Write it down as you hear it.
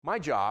My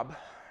job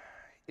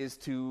is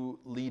to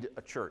lead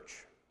a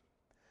church.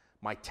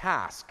 My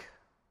task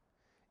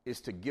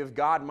is to give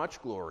God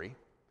much glory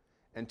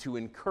and to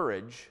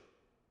encourage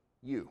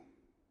you.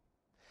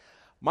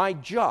 My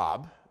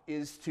job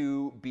is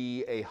to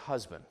be a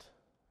husband.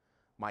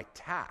 My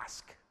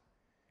task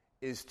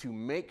is to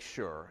make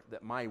sure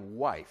that my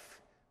wife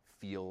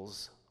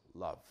feels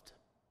loved.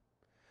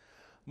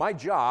 My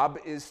job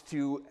is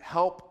to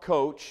help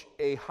coach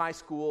a high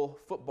school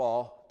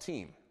football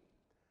team.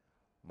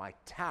 My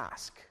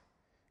task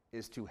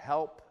is to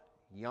help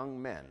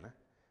young men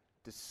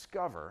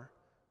discover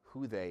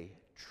who they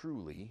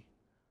truly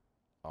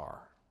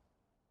are.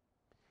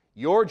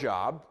 Your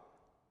job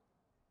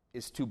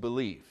is to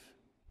believe.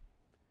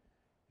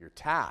 Your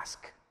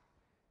task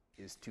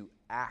is to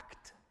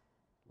act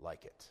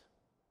like it.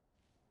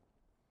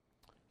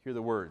 Hear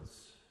the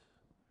words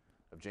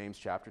of James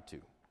chapter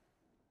 2.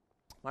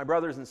 My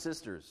brothers and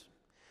sisters,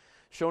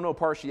 show no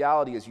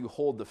partiality as you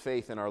hold the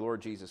faith in our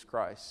Lord Jesus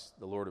Christ,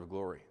 the Lord of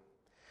glory.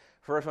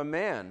 For if a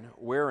man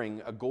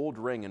wearing a gold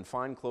ring and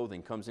fine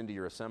clothing comes into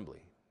your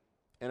assembly,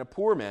 and a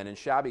poor man in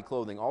shabby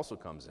clothing also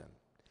comes in,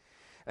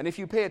 and if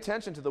you pay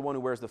attention to the one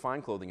who wears the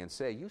fine clothing and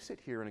say, "You sit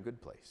here in a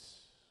good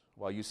place,"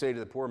 while you say to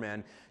the poor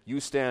man, "You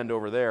stand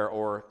over there,"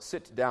 or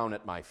 "Sit down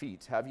at my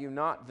feet," have you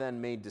not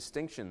then made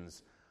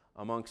distinctions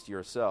amongst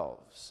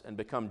yourselves and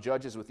become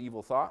judges with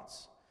evil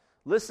thoughts?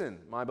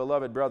 Listen, my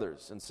beloved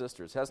brothers and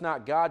sisters, has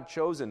not God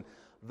chosen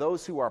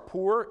those who are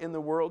poor in the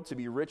world to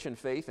be rich in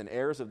faith and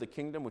heirs of the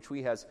kingdom which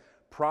he has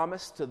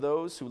promised to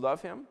those who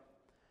love him?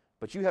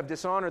 But you have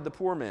dishonored the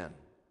poor man.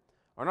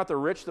 Are not the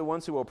rich the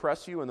ones who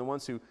oppress you and the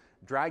ones who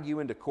drag you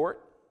into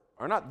court?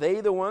 Are not they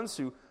the ones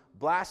who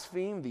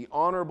blaspheme the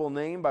honorable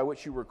name by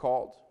which you were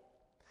called?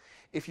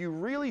 If you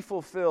really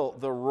fulfill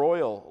the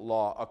royal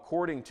law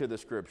according to the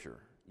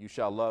Scripture, you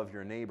shall love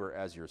your neighbor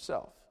as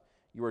yourself,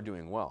 you are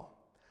doing well.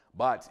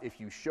 But if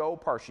you show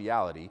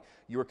partiality,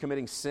 you are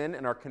committing sin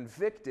and are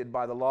convicted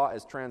by the law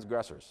as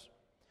transgressors.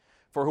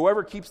 For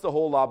whoever keeps the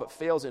whole law but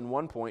fails in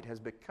one point has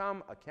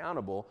become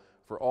accountable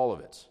for all of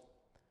it.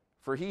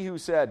 For he who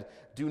said,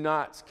 "Do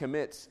not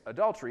commit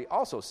adultery,"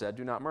 also said,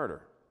 "Do not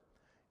murder."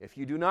 If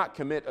you do not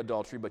commit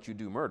adultery but you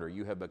do murder,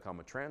 you have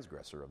become a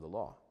transgressor of the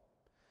law.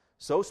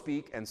 So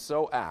speak and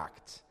so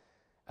act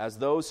as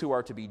those who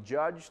are to be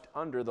judged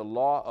under the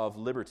law of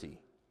liberty.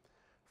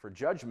 For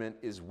judgment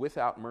is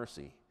without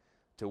mercy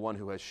to one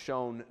who has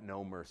shown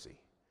no mercy.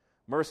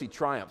 Mercy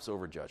triumphs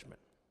over judgment.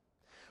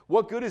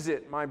 What good is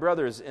it, my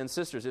brothers and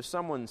sisters, if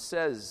someone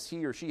says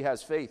he or she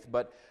has faith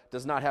but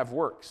does not have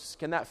works?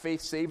 Can that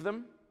faith save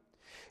them?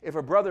 If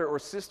a brother or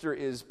sister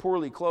is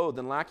poorly clothed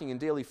and lacking in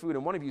daily food,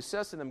 and one of you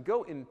says to them,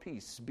 "Go in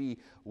peace, be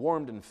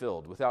warmed and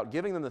filled," without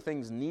giving them the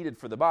things needed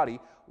for the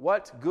body,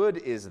 what good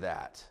is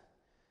that?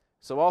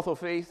 So also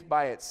faith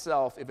by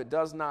itself, if it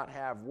does not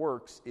have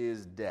works,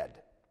 is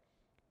dead.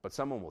 But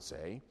someone will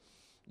say,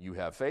 "You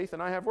have faith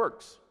and I have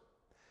works.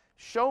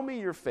 Show me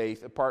your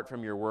faith apart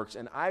from your works,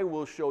 and I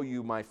will show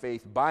you my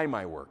faith by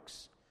my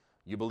works.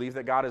 You believe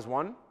that God is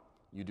one?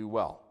 You do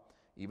well.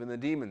 Even the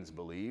demons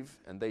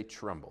believe, and they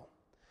tremble.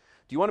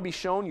 Do you want to be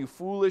shown, you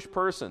foolish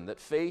person,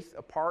 that faith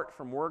apart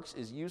from works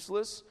is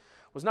useless?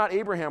 Was not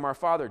Abraham our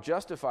father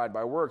justified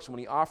by works when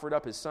he offered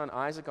up his son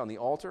Isaac on the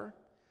altar?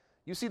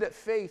 You see that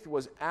faith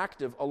was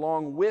active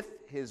along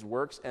with his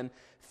works, and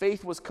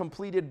faith was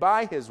completed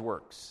by his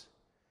works.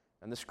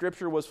 And the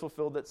scripture was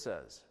fulfilled that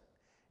says,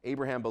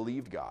 Abraham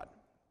believed God,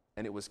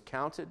 and it was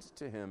counted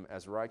to him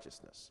as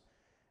righteousness,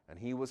 and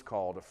he was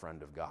called a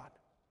friend of God.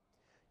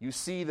 You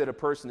see that a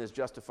person is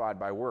justified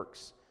by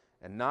works,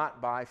 and not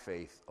by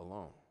faith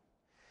alone.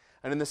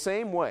 And in the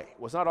same way,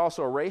 was not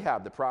also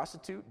Rahab the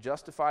prostitute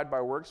justified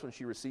by works when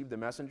she received the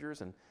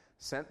messengers and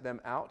sent them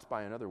out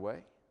by another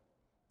way?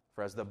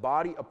 For as the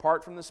body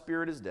apart from the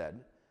spirit is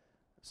dead,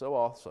 so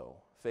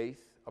also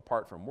faith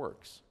apart from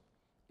works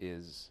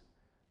is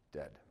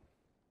dead.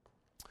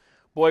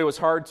 Boy, it was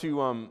hard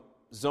to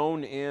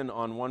zone in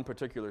on one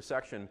particular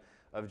section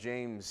of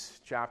James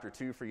chapter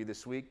 2 for you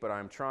this week, but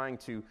I'm trying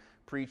to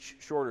preach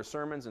shorter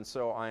sermons, and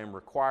so I am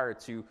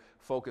required to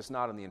focus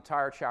not on the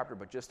entire chapter,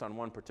 but just on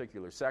one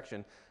particular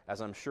section,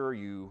 as I'm sure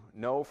you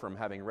know from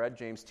having read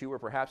James 2, or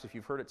perhaps if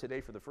you've heard it today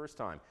for the first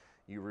time,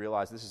 you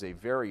realize this is a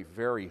very,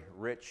 very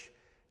rich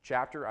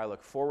chapter. I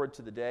look forward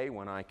to the day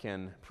when I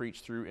can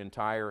preach through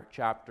entire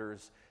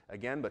chapters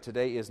again, but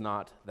today is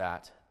not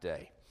that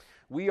day.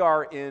 We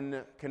are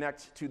in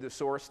Connect to the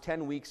Source,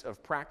 10 weeks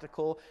of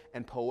practical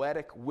and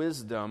poetic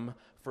wisdom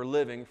for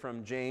living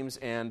from James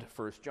and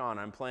 1 John.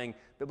 I'm playing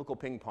biblical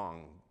ping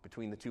pong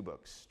between the two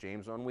books,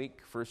 James one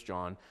week, 1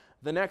 John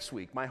the next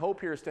week. My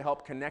hope here is to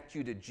help connect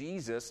you to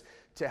Jesus,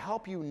 to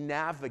help you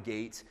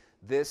navigate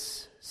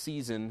this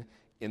season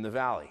in the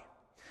valley.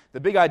 The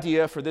big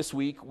idea for this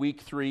week,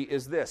 week 3,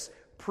 is this: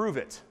 prove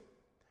it.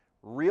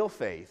 Real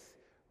faith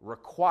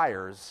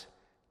requires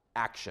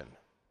action.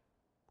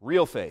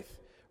 Real faith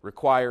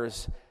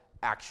requires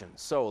action.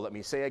 So let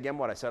me say again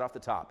what I said off the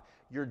top.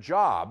 Your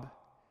job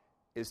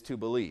is to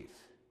believe.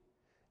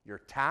 Your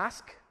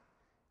task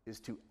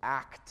is to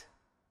act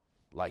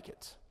like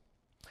it.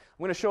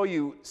 going to show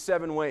you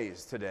 7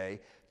 ways today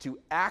to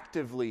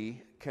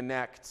actively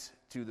connect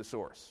to the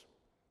source.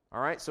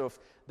 All right, so if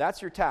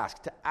that's your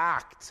task, to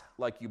act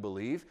like you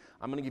believe,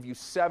 I'm going to give you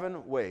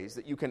 7 ways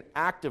that you can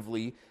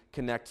actively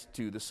connect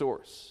to the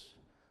source.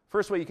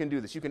 First way you can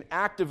do this, you can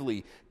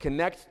actively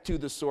connect to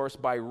the source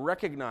by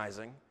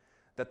recognizing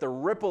that the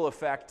ripple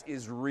effect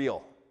is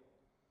real.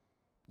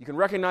 You can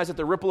recognize that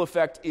the ripple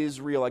effect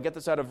is real. I get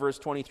this out of verse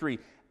 23.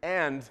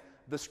 And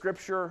the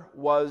scripture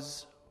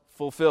was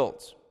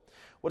fulfilled.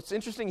 What's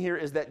interesting here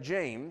is that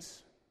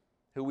James,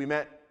 who we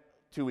met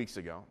 2 weeks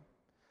ago,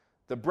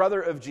 the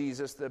brother of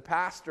Jesus, the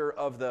pastor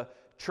of the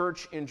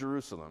church in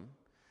Jerusalem,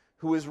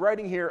 who is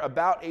writing here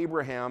about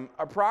Abraham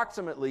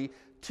approximately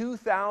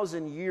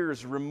 2,000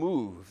 years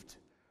removed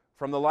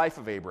from the life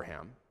of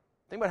Abraham.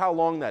 Think about how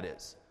long that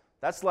is.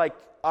 That's like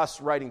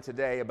us writing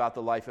today about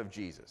the life of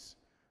Jesus.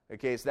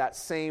 Okay, it's that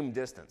same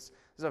distance.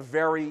 It's a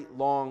very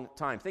long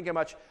time. Think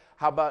about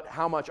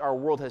how much our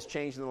world has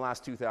changed in the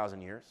last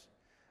 2,000 years.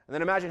 And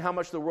then imagine how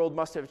much the world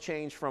must have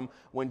changed from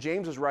when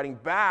James was writing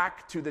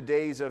back to the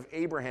days of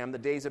Abraham, the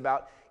days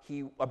about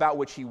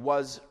which he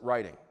was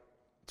writing.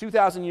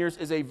 2,000 years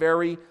is a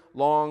very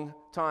long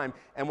time.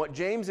 And what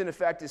James, in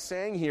effect, is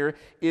saying here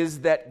is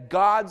that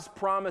God's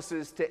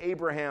promises to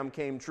Abraham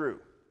came true.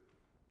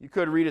 You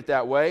could read it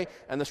that way,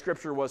 and the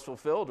scripture was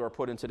fulfilled, or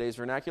put in today's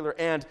vernacular,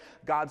 and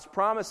God's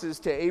promises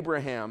to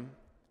Abraham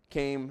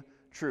came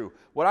true.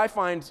 What I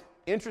find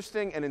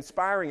interesting and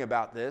inspiring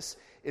about this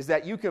is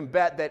that you can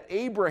bet that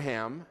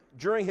Abraham,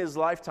 during his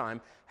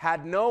lifetime,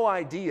 had no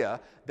idea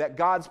that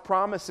God's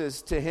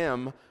promises to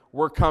him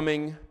were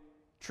coming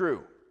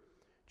true.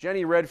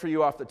 Jenny read for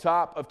you off the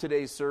top of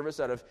today's service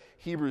out of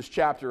Hebrews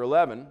chapter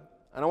 11,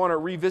 and I want to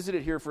revisit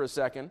it here for a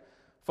second,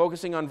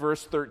 focusing on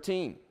verse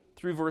 13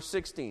 through verse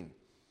 16.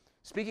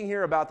 Speaking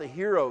here about the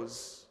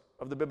heroes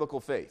of the biblical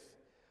faith.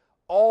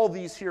 All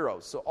these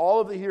heroes, so all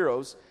of the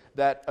heroes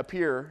that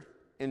appear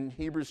in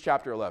Hebrews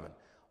chapter 11,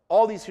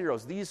 all these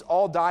heroes, these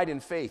all died in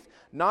faith,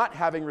 not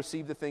having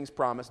received the things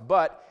promised,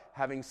 but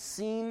having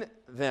seen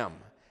them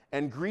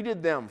and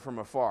greeted them from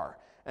afar,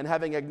 and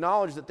having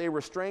acknowledged that they were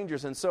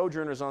strangers and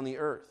sojourners on the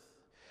earth.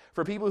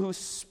 For people who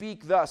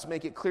speak thus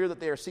make it clear that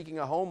they are seeking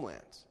a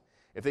homeland.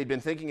 If they'd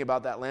been thinking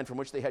about that land from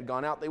which they had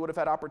gone out, they would have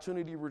had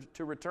opportunity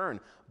to return.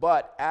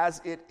 But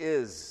as it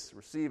is,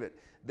 receive it,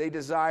 they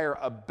desire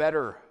a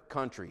better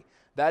country.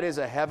 That is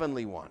a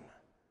heavenly one.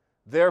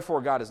 Therefore,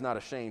 God is not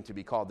ashamed to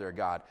be called their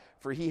God,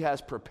 for he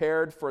has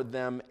prepared for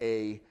them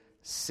a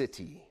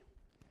city.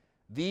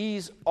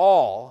 These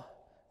all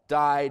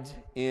died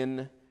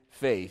in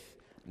faith,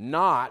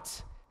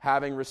 not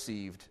having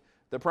received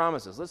the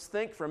promises. Let's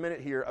think for a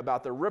minute here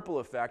about the ripple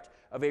effect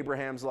of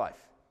Abraham's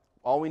life.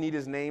 All we need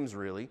is names,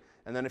 really,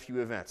 and then a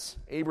few events.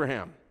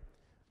 Abraham,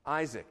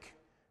 Isaac,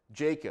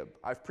 Jacob.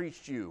 I've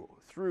preached you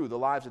through the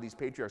lives of these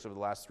patriarchs over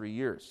the last 3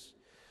 years.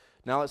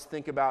 Now let's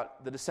think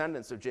about the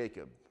descendants of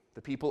Jacob,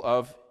 the people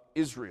of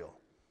Israel.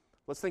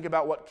 Let's think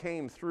about what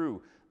came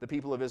through the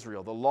people of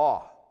Israel, the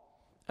law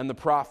and the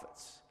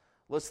prophets.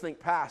 Let's think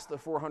past the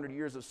 400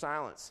 years of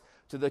silence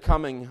to the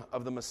coming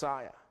of the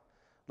Messiah.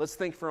 Let's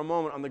think for a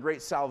moment on the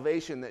great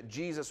salvation that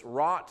Jesus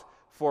wrought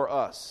for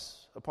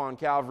us upon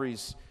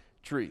Calvary's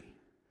tree.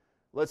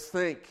 Let's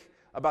think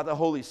about the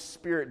Holy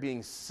Spirit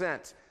being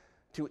sent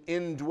to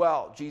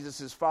indwell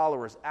Jesus'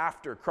 followers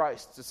after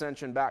Christ's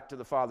ascension back to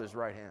the Father's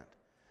right hand.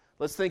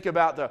 Let's think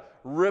about the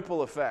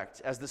ripple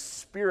effect as the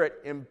Spirit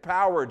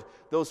empowered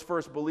those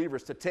first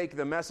believers to take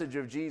the message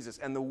of Jesus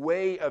and the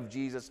way of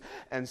Jesus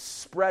and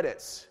spread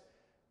it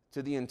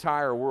to the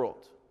entire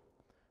world.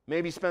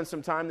 Maybe spend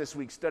some time this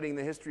week studying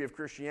the history of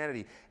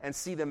Christianity and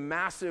see the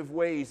massive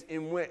ways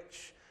in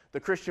which the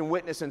Christian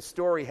witness and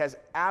story has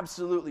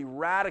absolutely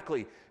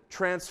radically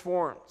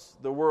transformed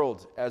the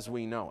world as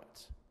we know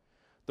it.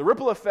 The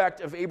ripple effect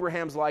of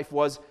Abraham's life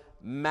was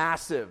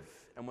massive.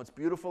 And what's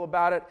beautiful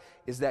about it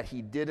is that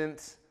he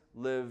didn't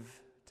live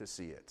to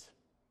see it.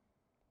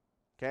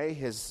 Okay?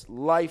 His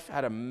life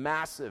had a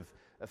massive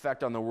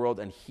effect on the world,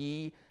 and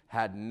he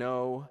had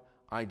no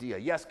idea.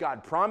 Yes,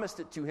 God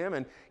promised it to him,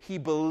 and he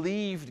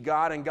believed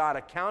God, and God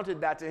accounted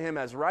that to him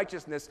as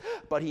righteousness,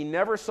 but he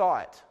never saw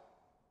it.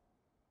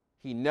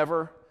 He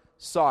never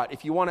saw it.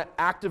 If you want to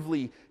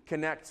actively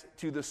connect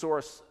to the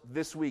source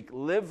this week,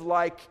 live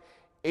like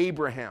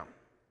Abraham.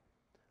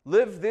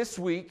 Live this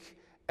week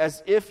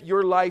as if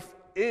your life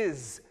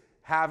is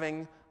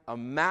having a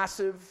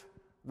massive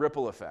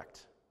ripple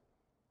effect.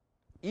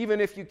 Even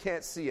if you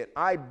can't see it,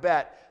 I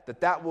bet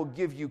that will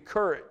give you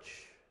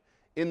courage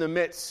in the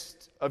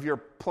midst of your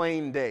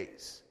plain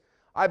days.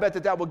 I bet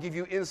that will give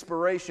you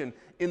inspiration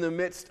in the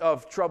midst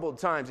of troubled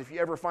times. If you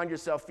ever find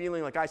yourself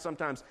feeling like I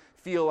sometimes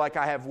feel like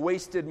I have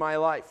wasted my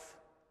life,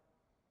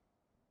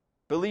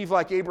 believe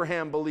like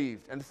Abraham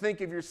believed, and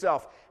think of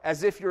yourself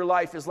as if your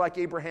life is like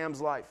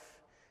Abraham's life,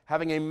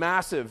 having a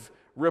massive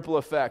ripple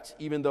effect,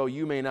 even though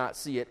you may not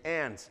see it.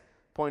 And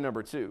point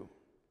number 2,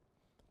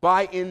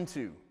 buy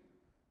into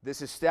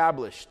this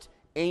established,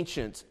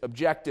 ancient,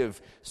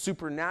 objective,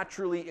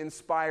 supernaturally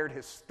inspired,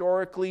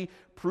 historically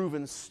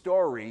proven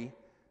story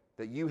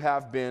that you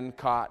have been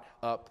caught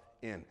up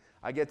in.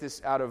 I get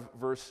this out of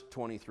verse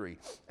 23.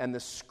 And the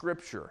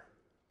Scripture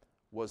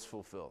was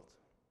fulfilled.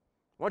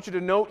 I want you to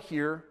note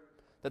here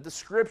that the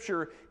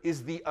Scripture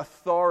is the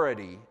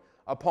authority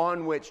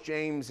upon which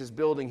James is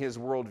building his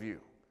worldview.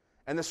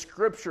 And the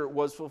Scripture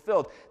was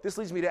fulfilled. This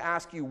leads me to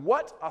ask you,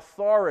 what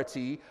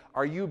authority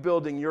are you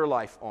building your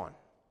life on?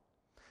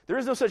 There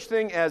is no such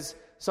thing as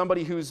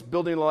somebody who's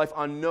building their life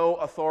on no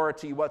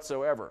authority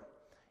whatsoever.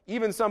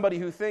 Even somebody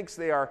who thinks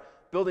they are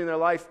building their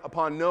life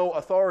upon no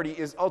authority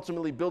is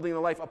ultimately building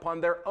their life upon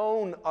their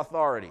own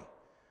authority.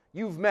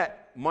 You've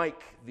met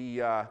Mike,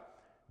 the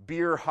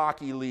beer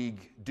hockey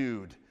league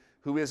dude,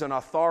 who is an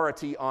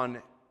authority on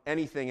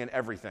anything and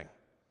everything.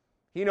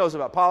 He knows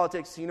about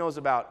politics, he knows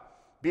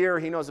about beer,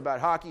 he knows about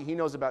hockey, he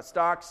knows about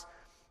stocks,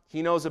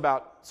 he knows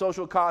about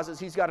social causes,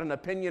 he's got an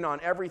opinion on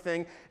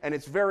everything, and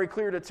it's very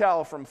clear to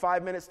tell from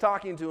 5 minutes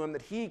talking to him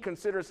that he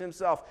considers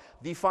himself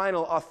the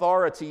final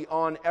authority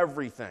on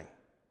everything.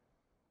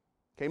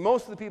 Okay,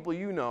 most of the people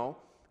you know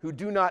who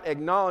do not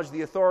acknowledge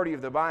the authority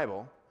of the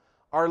Bible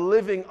are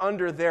living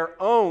under their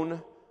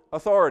own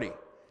authority.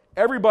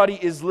 Everybody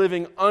is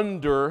living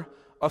under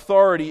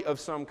authority of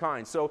some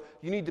kind. So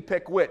you need to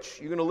pick which.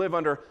 You're going to live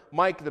under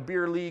Mike, the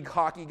beer league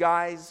hockey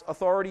guy's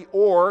authority,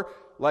 or,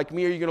 like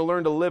me, are you going to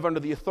learn to live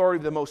under the authority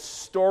of the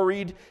most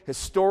storied,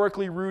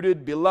 historically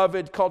rooted,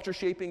 beloved,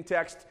 culture-shaping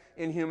text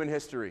in human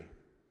history?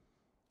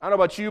 I don't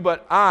know about you,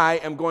 but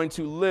I am going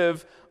to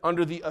live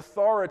under the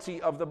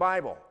authority of the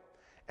Bible.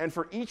 And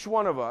for each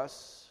one of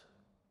us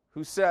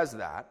who says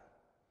that,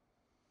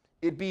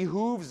 it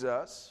behooves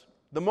us,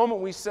 the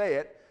moment we say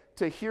it,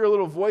 to hear a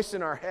little voice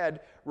in our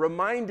head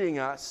reminding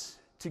us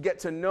to get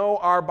to know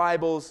our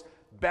Bibles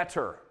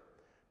better.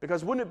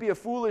 Because wouldn't it be a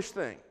foolish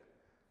thing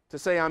to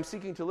say, I'm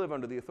seeking to live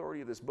under the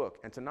authority of this book,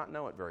 and to not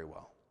know it very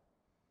well?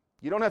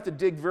 You don't have to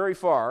dig very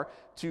far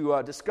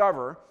to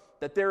discover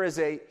that there is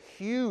a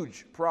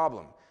huge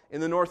problem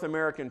in the North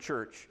American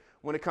church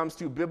when it comes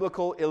to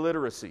biblical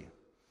illiteracy.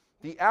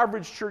 The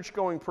average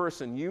church-going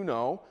person, you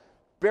know,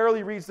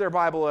 barely reads their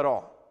Bible at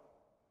all.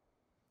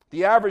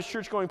 The average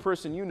church-going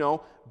person, you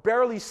know,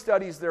 barely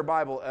studies their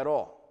Bible at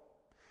all.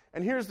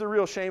 And here's the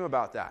real shame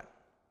about that.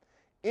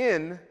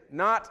 In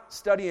not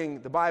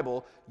studying the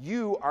Bible,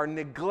 you are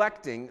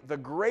neglecting the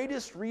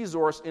greatest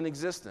resource in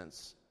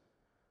existence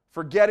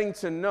for getting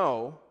to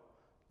know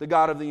the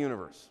God of the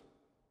universe.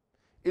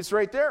 It's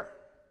right there.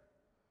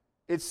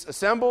 It's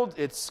assembled,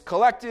 it's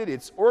collected,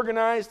 it's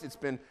organized, it's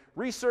been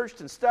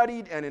researched and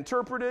studied and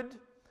interpreted.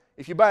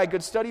 If you buy a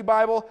good study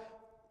Bible,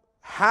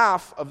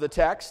 half of the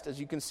text, as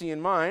you can see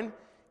in mine,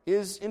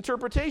 is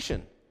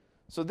interpretation.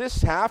 So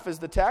this half is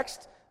the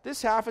text,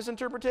 this half is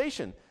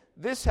interpretation.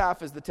 This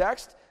half is the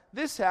text,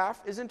 this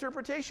half is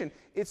interpretation.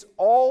 It's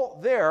all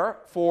there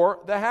for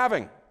the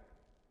having.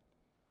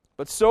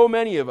 But so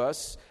many of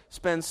us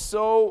spend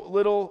so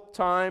little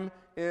time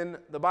in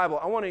the Bible.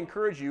 I want to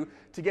encourage you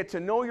to get to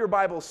know your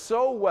Bible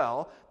so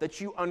well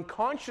that you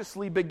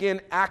unconsciously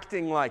begin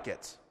acting like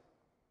it.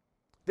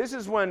 This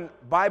is when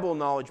Bible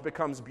knowledge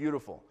becomes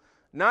beautiful.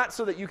 Not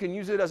so that you can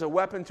use it as a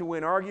weapon to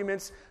win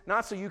arguments,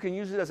 not so you can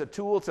use it as a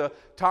tool to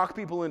talk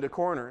people into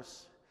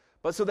corners,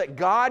 but so that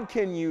God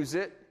can use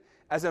it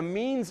as a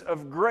means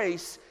of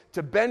grace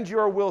to bend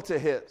your will to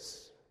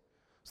His.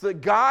 So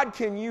that God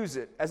can use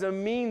it as a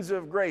means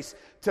of grace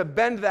to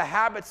bend the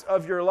habits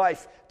of your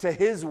life to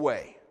His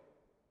way.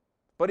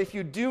 But if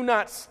you do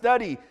not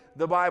study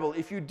the Bible,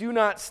 if you do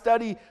not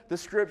study the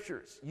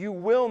Scriptures, you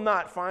will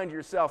not find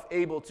yourself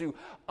able to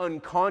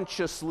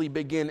unconsciously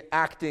begin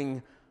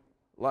acting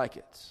like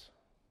it.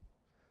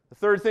 The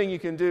third thing you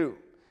can do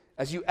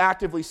as you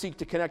actively seek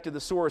to connect to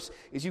the source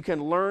is you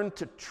can learn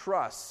to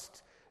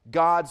trust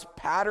God's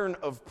pattern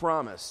of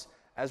promise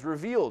as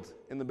revealed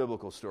in the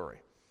biblical story.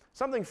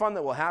 Something fun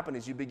that will happen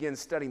as you begin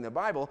studying the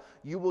Bible,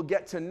 you will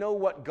get to know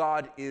what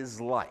God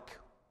is like.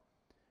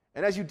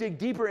 And as you dig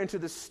deeper into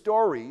the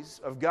stories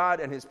of God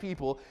and His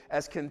people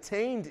as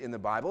contained in the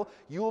Bible,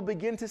 you will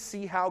begin to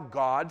see how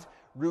God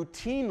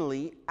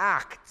routinely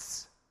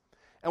acts.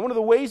 And one of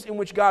the ways in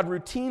which God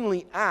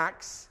routinely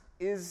acts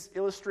is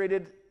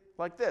illustrated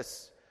like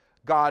this.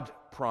 God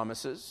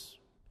promises,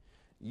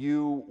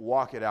 you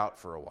walk it out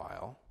for a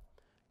while,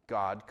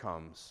 God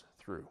comes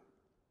through.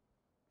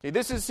 Okay,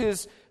 this is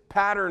His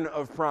pattern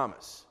of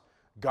promise.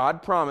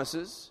 God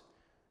promises,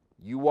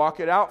 you walk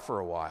it out for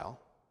a while,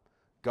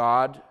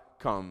 God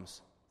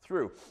comes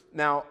through.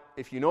 Now,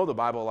 if you know the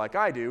Bible like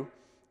I do,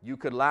 you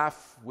could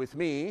laugh with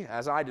me,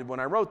 as I did when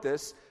I wrote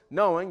this,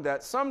 knowing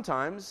that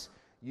sometimes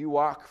you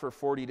walk for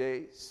 40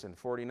 days and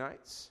 40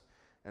 nights,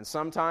 and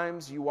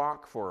sometimes you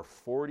walk for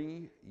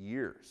 40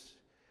 years.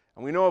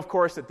 And we know, of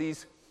course, that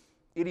these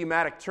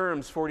idiomatic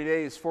terms, 40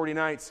 days, 40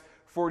 nights,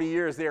 40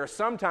 years, they are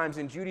sometimes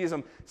in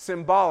Judaism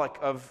symbolic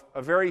of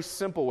a very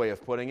simple way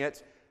of putting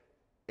it,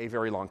 a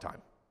very long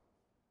time.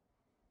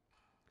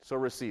 So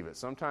receive it.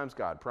 Sometimes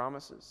God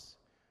promises.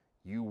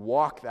 You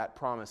walk that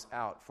promise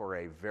out for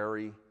a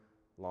very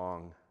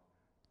long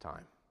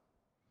time.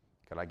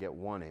 Could I get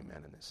one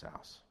amen in this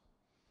house?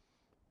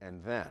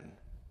 And then,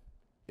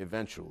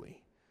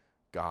 eventually,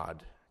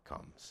 God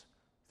comes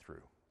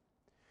through.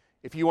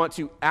 If you want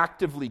to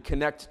actively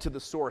connect to the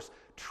source,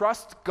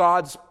 trust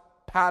God's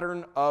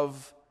pattern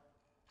of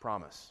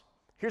promise.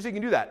 Here's how you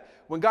can do that.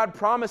 When God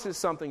promises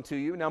something to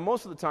you, now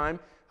most of the time,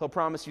 He'll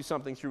promise you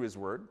something through His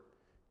Word.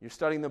 You're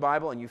studying the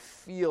Bible and you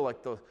feel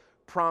like the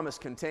promise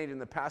contained in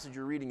the passage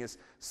you're reading is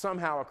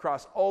somehow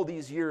across all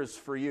these years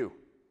for you.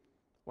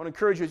 I want to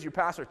encourage you as your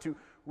pastor to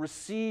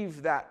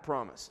receive that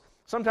promise.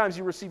 Sometimes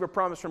you receive a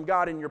promise from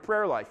God in your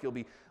prayer life. You'll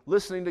be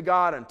listening to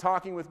God and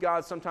talking with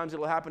God. Sometimes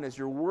it'll happen as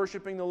you're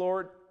worshiping the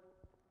Lord.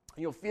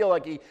 You'll feel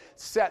like He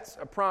sets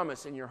a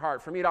promise in your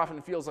heart. For me, it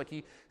often feels like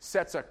He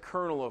sets a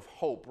kernel of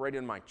hope right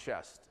in my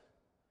chest.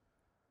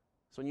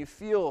 So when you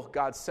feel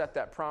God set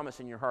that promise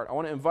in your heart, I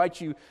want to invite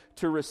you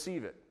to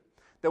receive it.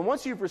 Then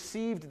once you've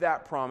received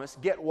that promise,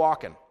 get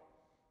walking.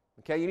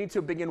 Okay, you need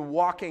to begin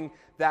walking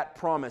that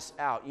promise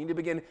out. You need to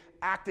begin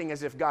acting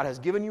as if God has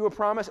given you a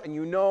promise and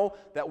you know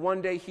that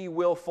one day He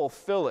will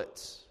fulfill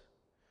it.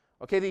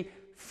 Okay, the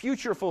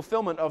future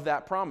fulfillment of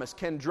that promise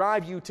can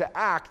drive you to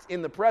act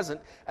in the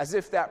present as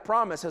if that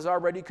promise has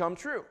already come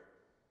true.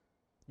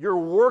 You're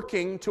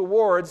working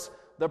towards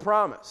the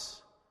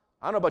promise.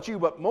 I don't know about you,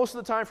 but most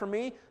of the time for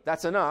me,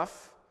 that's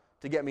enough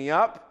to get me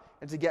up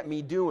and to get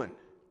me doing.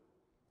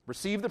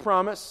 Receive the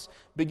promise,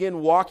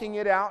 begin walking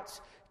it out,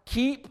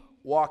 keep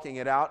walking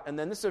it out, and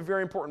then this is a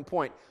very important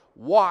point,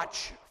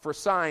 watch for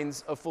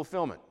signs of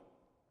fulfillment.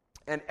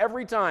 And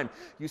every time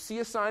you see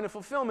a sign of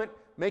fulfillment,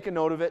 make a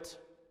note of it.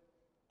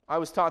 I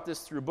was taught this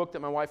through a book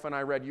that my wife and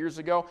I read years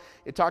ago.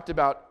 It talked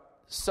about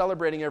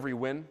celebrating every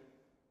win,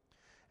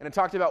 and it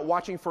talked about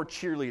watching for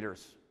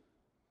cheerleaders.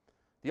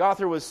 The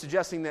author was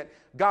suggesting that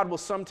God will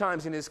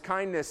sometimes, in His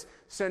kindness,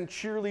 send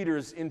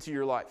cheerleaders into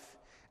your life.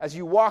 As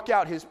you walk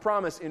out His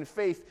promise in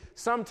faith,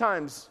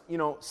 sometimes,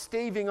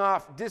 staving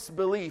off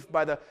disbelief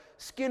by the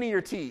skin of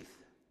your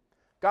teeth,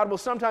 God will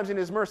sometimes, in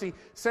His mercy,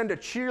 send a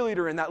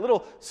cheerleader in, that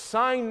little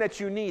sign that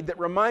you need that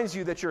reminds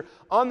you that you're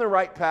on the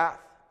right path,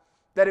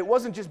 that it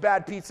wasn't just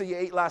bad pizza you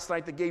ate last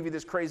night that gave you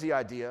this crazy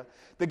idea,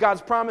 that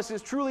God's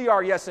promises truly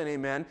are yes and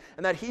amen,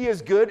 and that He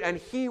is good and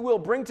He will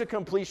bring to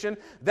completion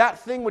that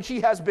thing which He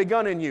has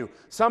begun in you.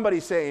 Somebody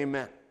say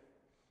amen.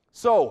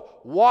 So,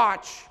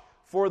 watch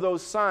for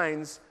those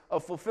signs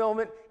of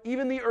fulfillment,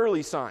 even the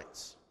early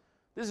signs.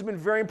 This has been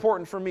very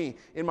important for me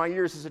in my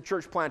years as a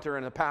church planter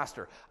and a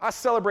pastor. I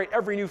celebrate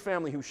every new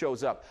family who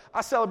shows up.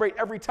 I celebrate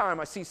every time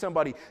I see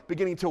somebody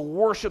beginning to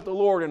worship the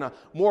Lord in a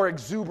more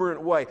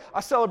exuberant way. I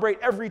celebrate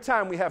every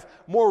time we have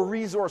more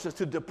resources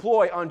to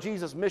deploy on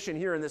Jesus' mission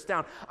here in this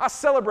town. I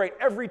celebrate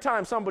every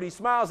time somebody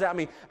smiles at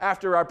me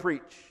after I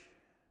preach.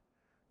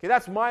 Okay,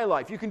 that's my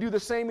life. You can do the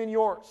same in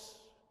yours.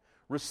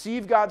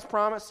 Receive God's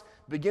promise,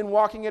 begin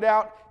walking it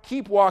out,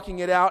 keep walking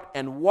it out,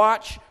 and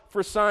watch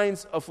for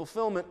signs of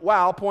fulfillment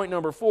while, point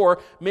number 4,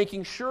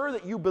 making sure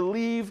that you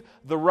believe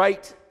the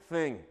right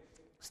thing.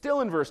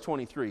 Still in verse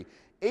 23,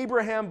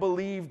 Abraham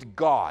believed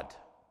God.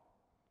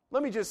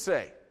 Let me just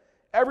say,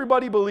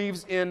 everybody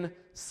believes in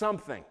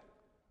something.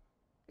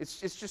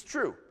 It's just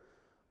true.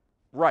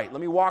 Right,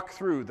 let me walk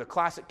through the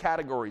classic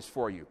categories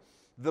for you.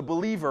 The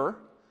believer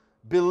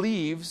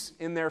believes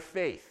in their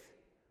faith.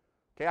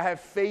 Okay, I have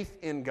faith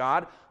in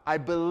God. I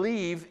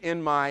believe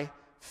in my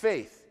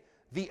faith.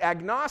 The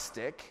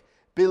agnostic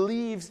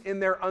believes in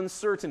their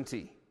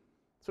uncertainty.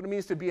 That's what it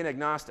means to be an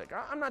agnostic.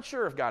 I'm not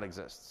sure if God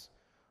exists.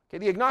 Okay,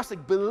 the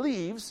agnostic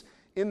believes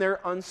in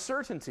their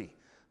uncertainty.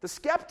 The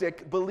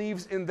skeptic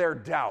believes in their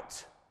doubt.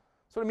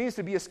 That's what it means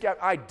to be a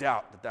skeptic. I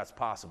doubt that that's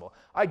possible.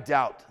 I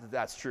doubt that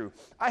that's true.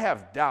 I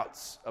have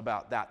doubts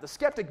about that. The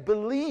skeptic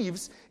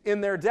believes in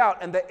their doubt,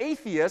 and the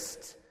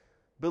atheist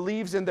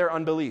believes in their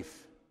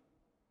unbelief.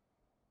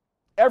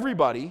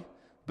 Everybody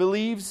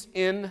believes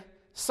in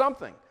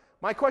something.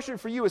 My question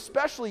for you,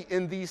 especially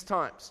in these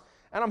times,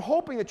 and I'm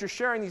hoping that you're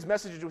sharing these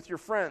messages with your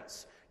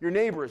friends, your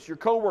neighbors, your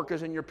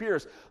coworkers, and your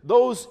peers,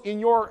 those in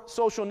your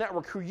social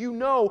network who you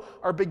know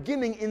are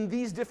beginning in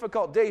these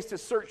difficult days to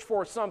search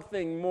for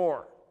something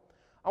more.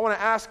 I want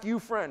to ask you,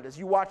 friend, as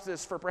you watch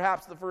this for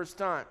perhaps the first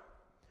time,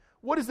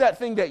 what is that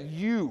thing that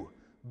you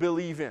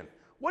believe in?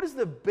 What is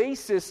the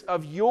basis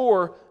of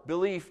your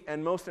belief?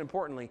 And most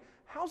importantly,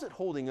 how's it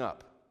holding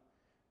up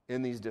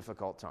in these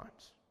difficult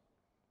times?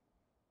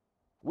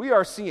 We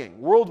are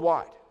seeing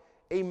worldwide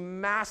a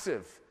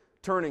massive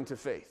turning to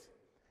faith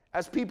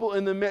as people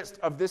in the midst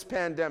of this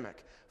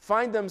pandemic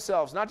find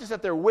themselves not just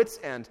at their wits'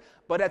 end,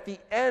 but at the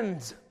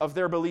end of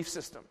their belief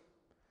system.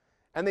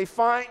 And they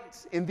find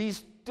in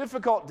these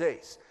difficult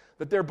days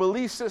that their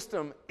belief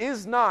system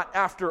is not,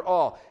 after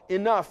all,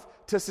 enough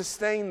to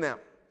sustain them.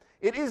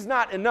 It is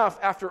not enough,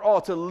 after all,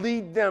 to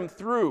lead them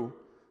through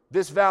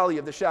this valley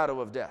of the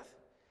shadow of death.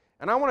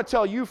 And I want to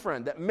tell you,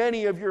 friend, that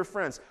many of your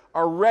friends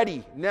are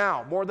ready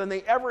now, more than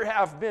they ever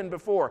have been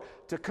before,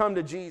 to come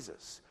to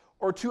Jesus,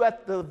 or to,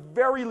 at the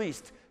very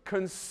least,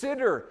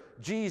 consider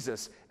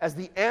Jesus as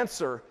the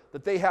answer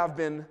that they have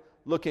been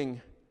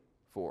looking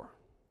for.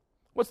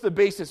 What's the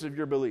basis of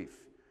your belief?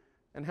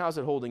 And how's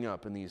it holding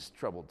up in these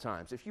troubled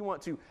times? If you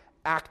want to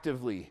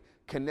actively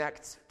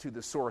connect to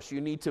the source.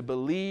 You need to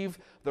believe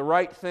the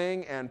right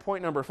thing. And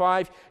point number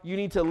 5, you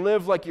need to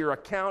live like your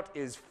account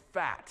is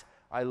fat.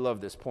 I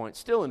love this point.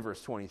 Still in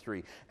verse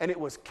 23. And it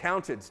was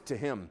counted to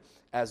him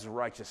as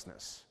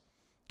righteousness.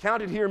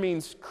 Counted here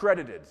means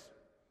credited,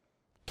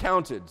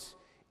 counted,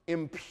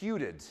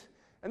 imputed.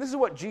 And this is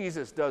what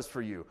Jesus does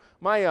for you.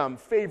 My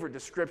favorite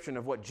description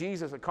of what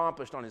Jesus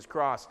accomplished on his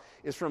cross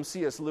is from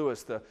C.S.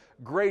 Lewis, the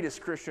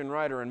greatest Christian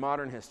writer in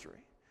modern history.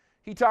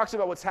 He talks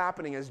about what's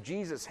happening as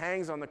Jesus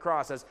hangs on the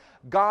cross, as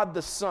God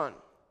the Son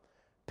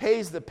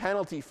pays the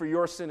penalty for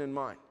your sin and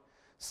mine.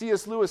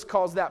 C.S. Lewis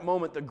calls that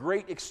moment the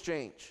great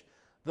exchange,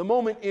 the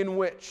moment in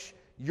which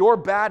your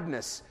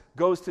badness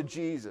goes to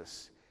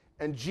Jesus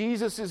and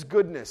Jesus'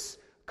 goodness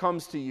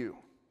comes to you.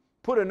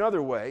 Put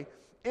another way,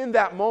 in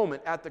that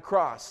moment at the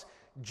cross,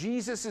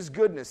 Jesus'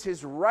 goodness,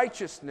 his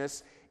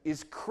righteousness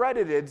is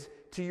credited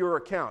to your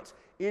account.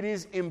 It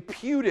is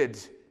imputed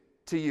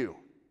to you.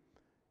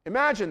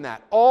 Imagine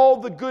that. All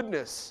the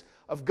goodness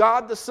of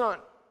God the Son,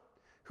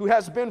 who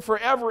has been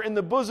forever in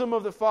the bosom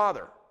of the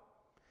Father,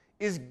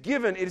 is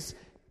given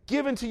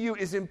to you,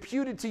 is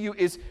imputed to you,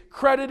 is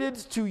credited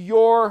to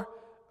your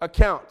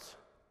account.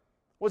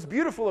 What's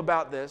beautiful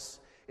about this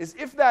is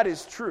if that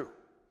is true,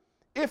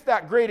 if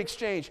that great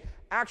exchange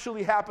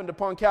actually happened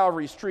upon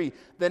Calvary's tree,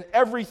 then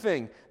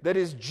everything that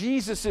is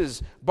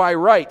Jesus's by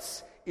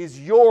rights is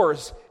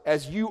yours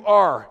as you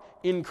are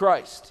in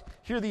Christ.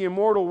 Hear the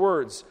immortal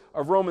words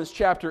of Romans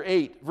chapter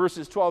 8,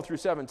 verses 12 through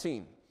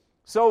 17.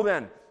 So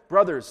then,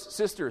 brothers,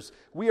 sisters,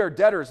 we are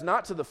debtors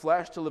not to the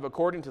flesh to live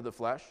according to the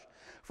flesh.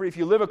 For if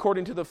you live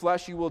according to the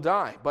flesh, you will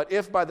die. But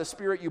if by the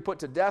Spirit you put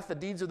to death the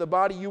deeds of the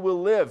body, you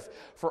will live.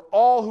 For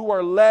all who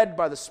are led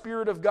by the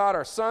Spirit of God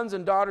are sons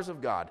and daughters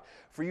of God.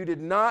 For you did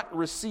not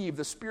receive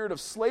the spirit of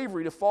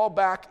slavery to fall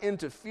back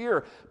into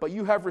fear, but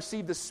you have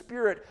received the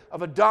spirit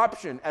of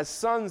adoption as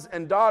sons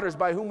and daughters,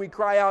 by whom we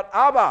cry out,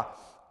 Abba,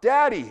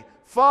 Daddy,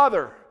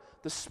 Father.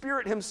 The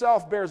Spirit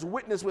himself bears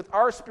witness with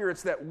our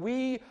spirits that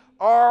we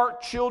are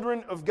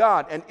children of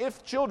God. And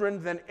if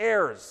children, then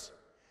heirs.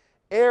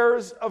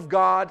 Heirs of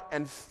God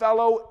and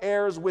fellow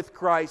heirs with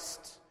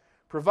Christ,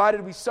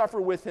 provided we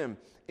suffer with him,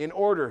 in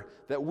order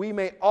that we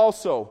may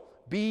also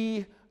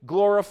be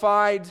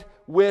glorified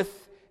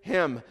with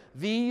him.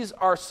 These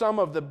are some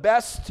of the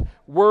best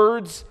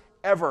words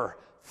ever.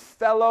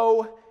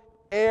 Fellow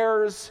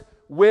heirs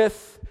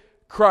with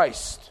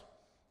Christ.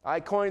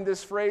 I coined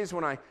this phrase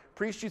when I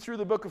preached you through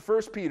the book of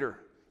 1 Peter.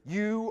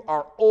 You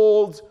are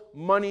old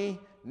money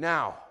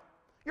now.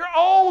 You're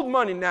old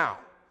money now.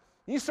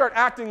 You start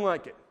acting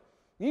like it.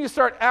 You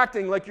start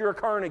acting like you're a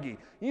Carnegie.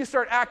 You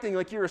start acting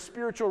like you're a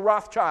spiritual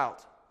Rothschild.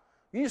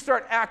 You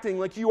start acting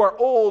like you are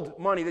old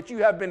money, that you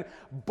have been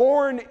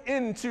born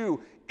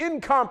into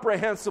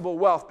incomprehensible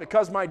wealth,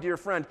 because, my dear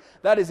friend,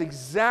 that is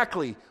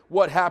exactly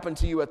what happened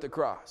to you at the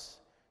cross.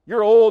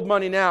 You're old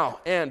money now.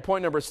 And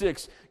point number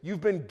 6,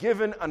 you've been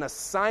given an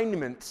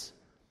assignment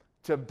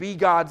to be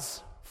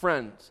God's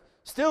friend.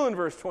 Still in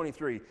verse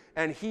 23,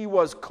 and he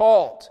was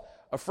called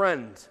a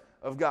friend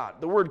of God.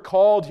 The word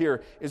called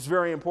here is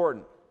very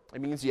important. It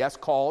means, yes,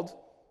 called,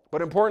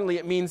 but importantly,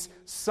 it means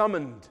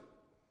summoned.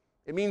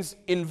 It means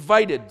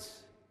invited.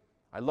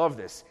 I love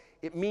this.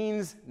 It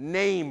means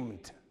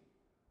named.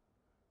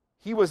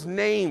 He was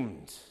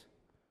named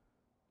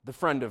the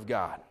friend of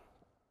God.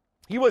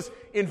 He was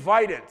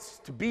invited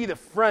to be the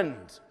friend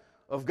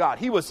of God.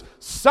 He was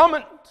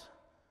summoned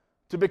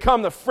to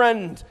become the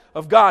friend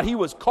of God. He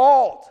was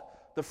called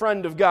the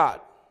friend of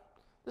God.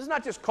 This is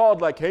not just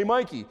called like, hey,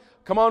 Mikey,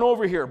 come on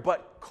over here,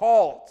 but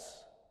called,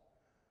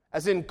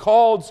 as in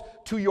called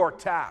to your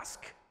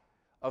task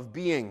of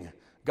being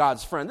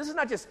God's friend. This is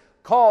not just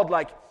called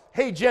like,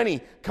 hey,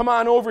 Jenny, come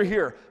on over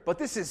here, but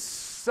this is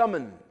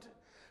summoned,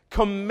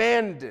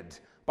 commanded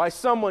by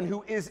someone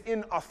who is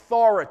in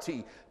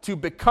authority to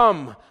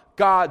become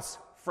God's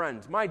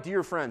friend. My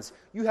dear friends,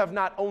 you have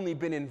not only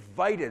been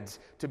invited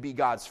to be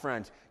God's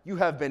friend, you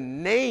have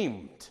been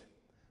named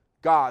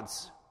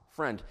God's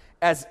friend,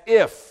 as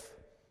if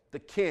the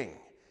King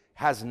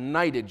has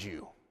knighted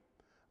you.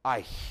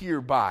 I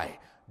hereby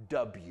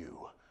dub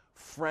you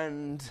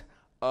friend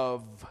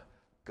of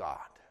God.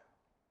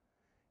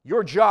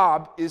 Your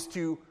job is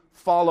to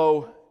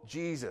follow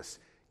Jesus.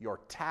 Your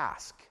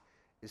task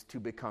is to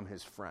become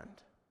his friend.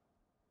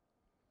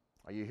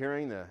 Are you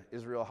hearing the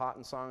Israel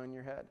Houghton song in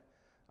your head?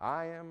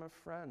 I am a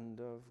friend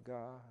of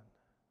God.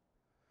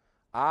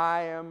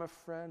 I am a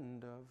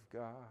friend of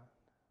God.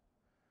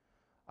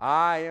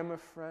 I am a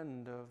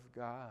friend of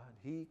God.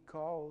 He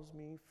calls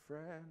me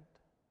friend.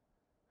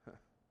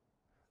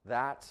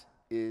 That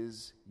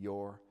is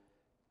your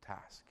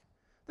task.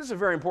 This is a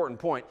very important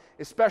point,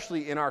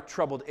 especially in our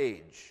troubled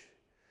age.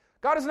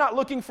 God is not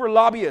looking for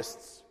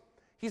lobbyists.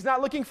 He's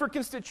not looking for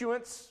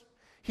constituents.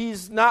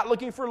 He's not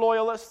looking for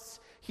loyalists.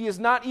 He is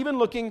not even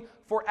looking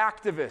for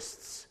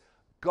activists.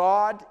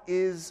 God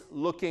is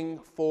looking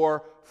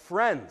for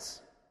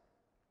friends.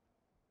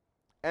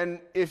 And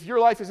if your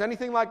life is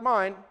anything like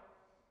mine,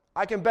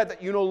 I can bet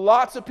that you know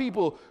lots of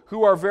people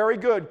who are very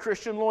good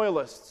Christian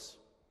loyalists.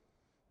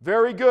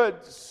 Very good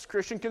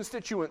Christian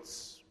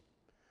constituents.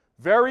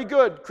 Very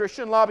good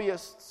Christian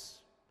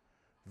lobbyists.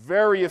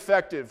 Very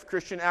effective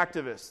Christian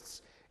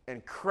activists.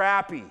 And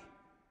crappy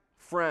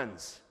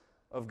friends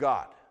of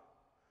God.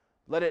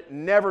 Let it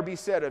never be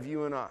said of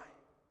you and I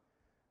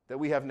that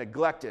we have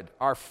neglected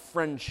our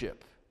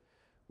friendship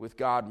with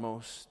God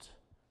Most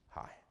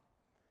High.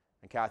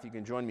 And Kathy, you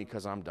can join me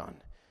because I'm done.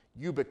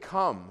 You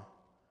become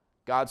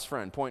God's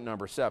friend, point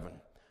number 7,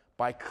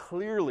 by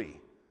clearly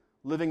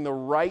living the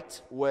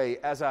right way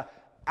as an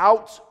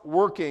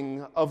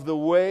outworking of the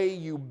way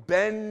you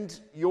bend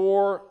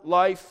your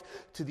life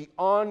to the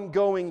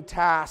ongoing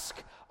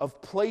task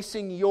of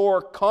placing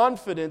your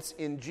confidence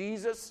in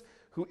Jesus,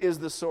 who is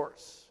the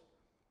source.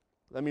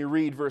 Let me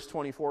read verse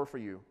 24 for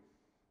you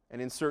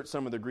and insert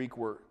some of the Greek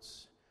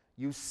words.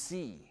 You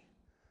see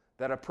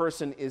that a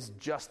person is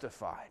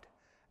justified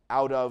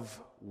out of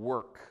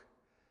work,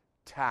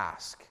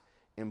 task,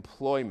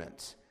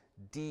 employment,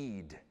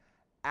 deed,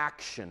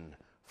 action,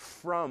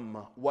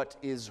 from what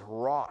is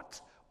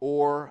wrought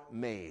or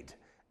made,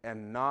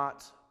 and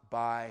not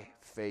by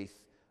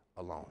faith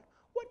alone.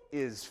 What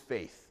is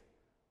faith,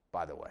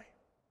 by the way?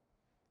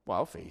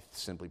 Well, faith,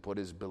 simply put,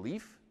 is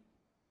belief.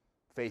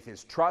 Faith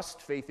is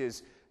trust. Faith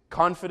is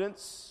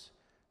confidence.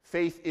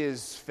 Faith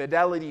is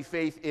fidelity.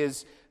 Faith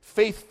is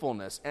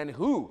faithfulness. And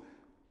who,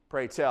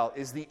 pray tell,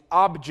 is the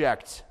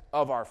object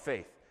of our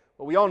faith?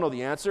 Well, we all know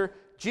the answer.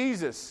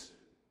 Jesus.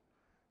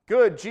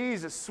 Good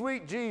Jesus,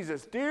 sweet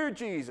Jesus, dear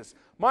Jesus,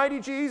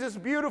 mighty Jesus,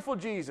 beautiful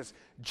Jesus.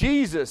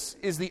 Jesus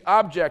is the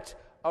object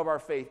of our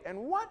faith.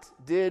 And what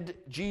did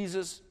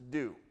Jesus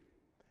do?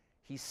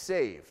 He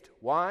saved.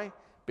 Why?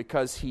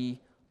 Because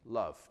he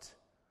loved.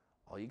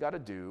 All you got to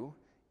do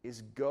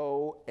is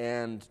go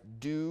and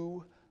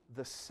do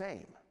the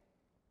same.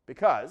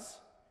 Because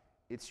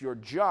it's your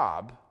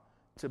job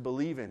to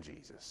believe in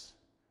Jesus.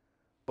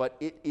 But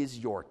it is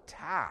your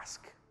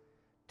task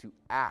to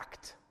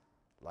act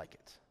like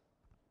it.